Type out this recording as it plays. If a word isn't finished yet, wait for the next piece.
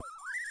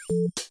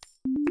Press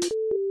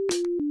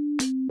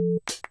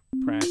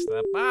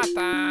the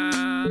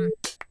button.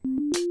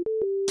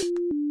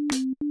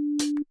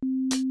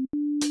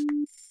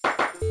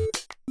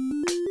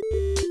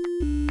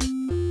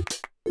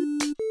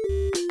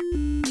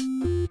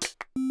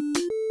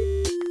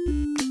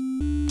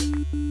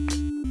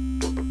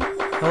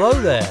 Hello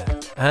there,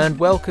 and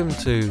welcome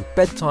to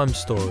Bedtime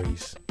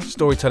Stories,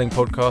 storytelling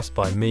podcast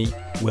by me,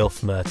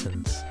 Wilf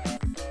Mertens.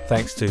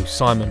 Thanks to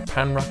Simon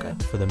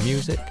Panrucker for the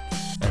music,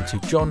 and to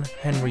John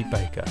Henry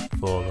Baker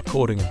for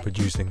recording and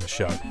producing the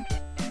show.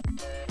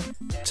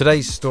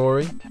 Today's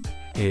story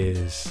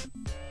is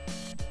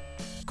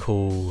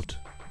called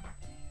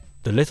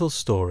The Little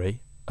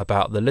Story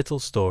About the Little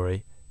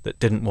Story That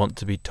Didn't Want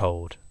to Be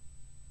Told.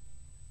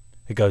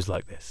 It goes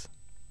like this.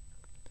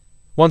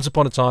 Once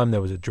upon a time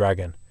there was a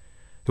dragon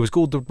who was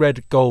called the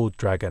Red Gold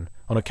Dragon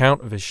on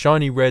account of his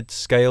shiny red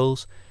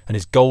scales and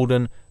his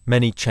golden,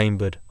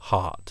 many-chambered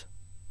heart.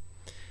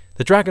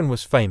 The dragon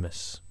was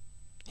famous.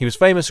 He was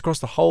famous across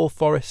the whole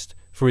forest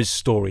for his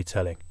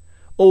storytelling.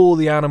 All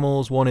the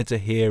animals wanted to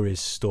hear his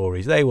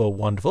stories. They were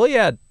wonderful. He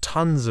had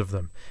tons of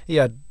them. He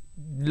had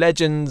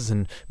legends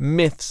and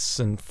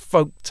myths and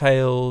folk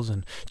tales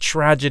and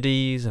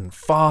tragedies and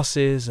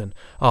farces, and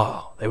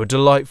they were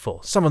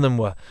delightful. Some of them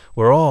were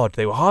odd.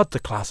 They were hard to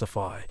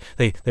classify.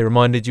 They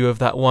reminded you of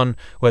that one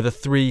where the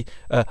three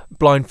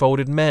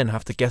blindfolded men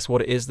have to guess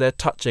what it is they're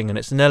touching, and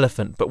it's an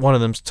elephant, but one of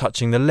them's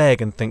touching the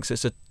leg and thinks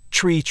it's a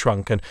tree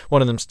trunk, and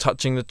one of them's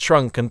touching the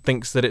trunk and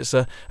thinks that it's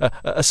a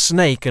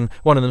snake, and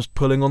one of them's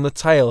pulling on the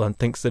tail and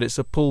thinks that it's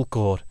a pull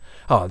cord.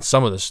 And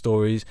some of the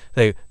stories,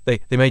 they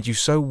made you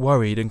so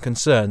worried and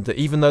concerned that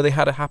even though they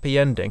had a happy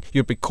ending,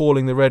 you'd be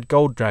calling the Red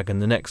Gold Dragon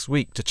the next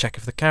week to check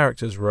if the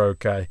characters were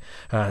okay.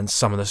 And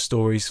some of the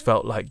stories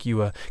felt like you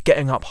were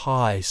getting up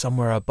high,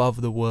 somewhere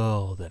above the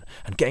world,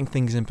 and getting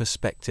things in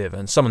perspective,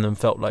 and some of them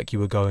felt like you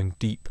were going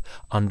deep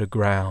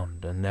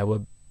underground, and there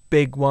were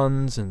big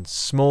ones and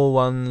small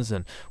ones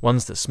and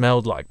ones that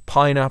smelled like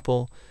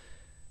pineapple.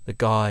 The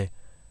guy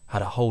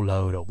had a whole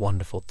load of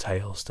wonderful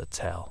tales to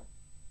tell.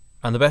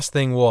 And the best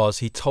thing was,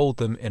 he told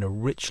them in a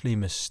richly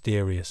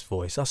mysterious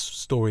voice. Us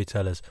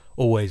storytellers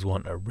always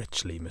want a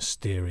richly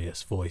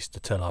mysterious voice to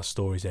tell our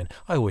stories in.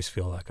 I always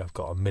feel like I've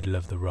got a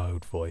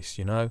middle-of-the-road voice,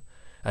 you know?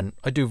 And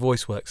I do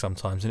voice work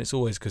sometimes, and it's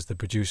always because the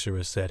producer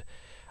has said,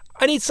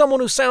 I need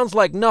someone who sounds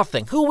like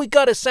nothing. Who we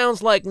got who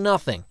sounds like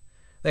nothing?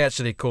 They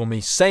actually call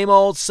me same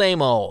old, same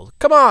old.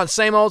 Come on,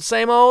 same old,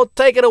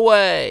 take it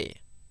away.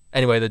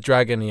 Anyway, the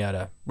dragon, he had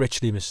a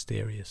richly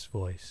mysterious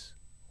voice.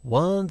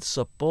 Once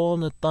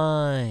upon a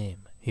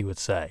time, he would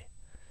say.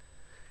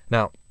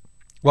 Now,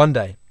 one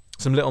day,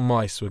 some little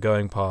mice were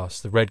going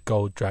past the Red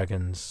Gold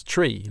Dragon's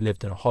tree. He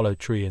lived in a hollow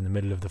tree in the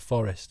middle of the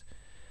forest.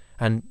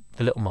 And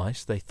the little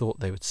mice, they thought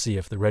they would see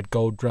if the Red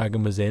Gold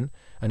Dragon was in,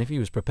 and if he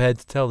was prepared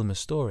to tell them a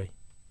story.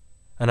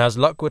 And as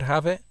luck would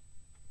have it,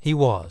 he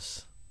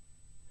was.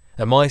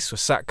 The mice were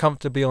sat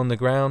comfortably on the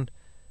ground,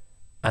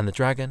 and the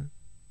dragon,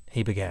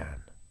 he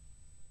began.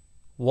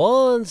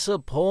 Once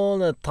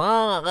upon a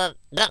time...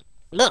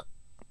 It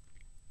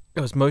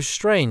was most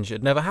strange.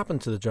 It never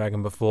happened to the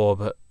dragon before,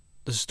 but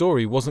the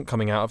story wasn't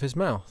coming out of his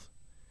mouth.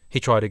 He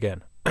tried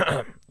again.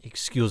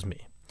 Excuse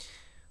me.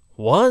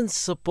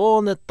 Once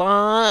upon a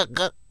time...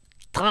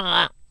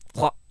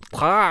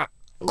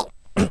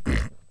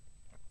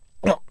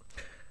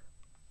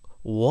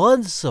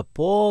 Once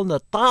upon a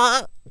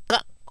time...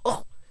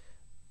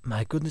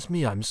 My goodness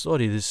me, I'm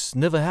sorry, this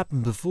never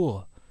happened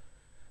before.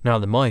 Now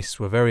the mice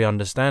were very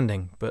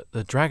understanding, but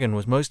the dragon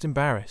was most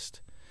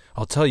embarrassed.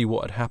 I'll tell you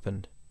what had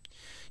happened.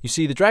 You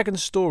see, the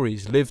dragon's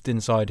stories lived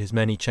inside his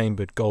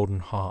many-chambered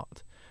golden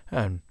heart,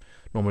 and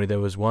normally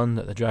there was one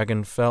that the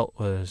dragon felt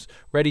was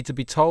ready to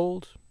be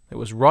told. It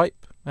was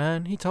ripe,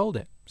 and he told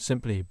it.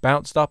 Simply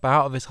bounced up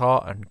out of his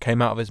heart and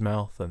came out of his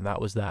mouth, and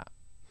that was that.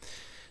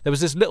 There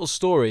was this little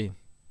story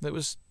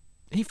that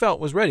he felt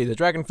was ready. The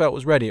dragon felt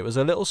was ready. It was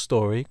a little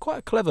story, quite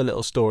a clever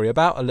little story,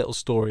 about a little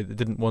story that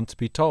didn't want to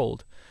be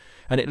told.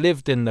 And it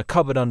lived in the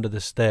cupboard under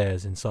the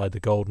stairs inside the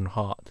golden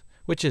heart,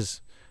 which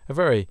is a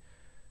very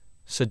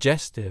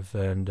suggestive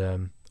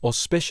and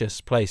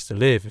auspicious place to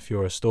live if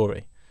you're a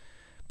story.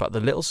 But the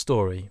little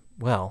story,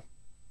 well,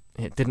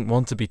 it didn't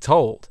want to be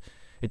told.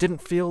 It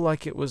didn't feel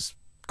like it was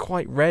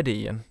quite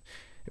ready, and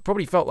it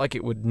probably felt like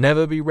it would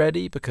never be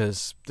ready,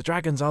 because the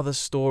dragon's other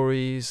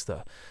stories,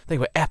 they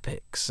were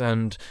epics,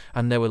 and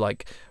they were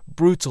like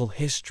brutal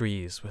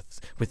histories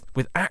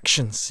with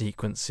action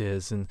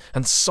sequences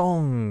and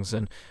songs,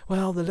 and,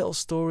 well, the little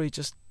story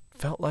just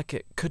felt like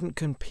it couldn't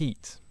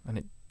compete, and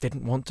it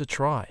didn't want to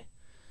try.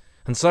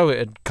 And so it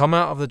had come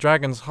out of the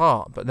dragon's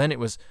heart, but then it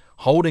was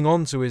holding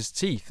on to his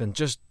teeth and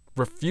just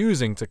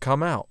refusing to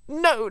come out.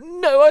 No,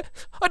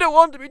 I don't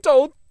want to be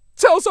told.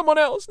 Tell someone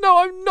else. No,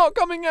 I'm not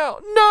coming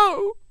out.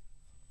 No!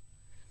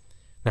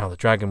 Now the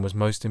dragon was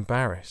most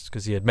embarrassed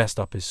because he had messed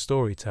up his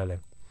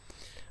storytelling.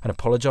 And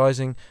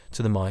apologising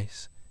to the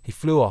mice, he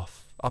flew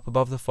off up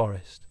above the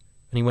forest,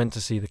 and he went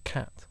to see the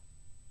cat.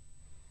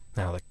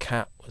 Now the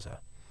cat was a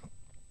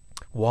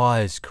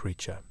wise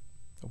creature.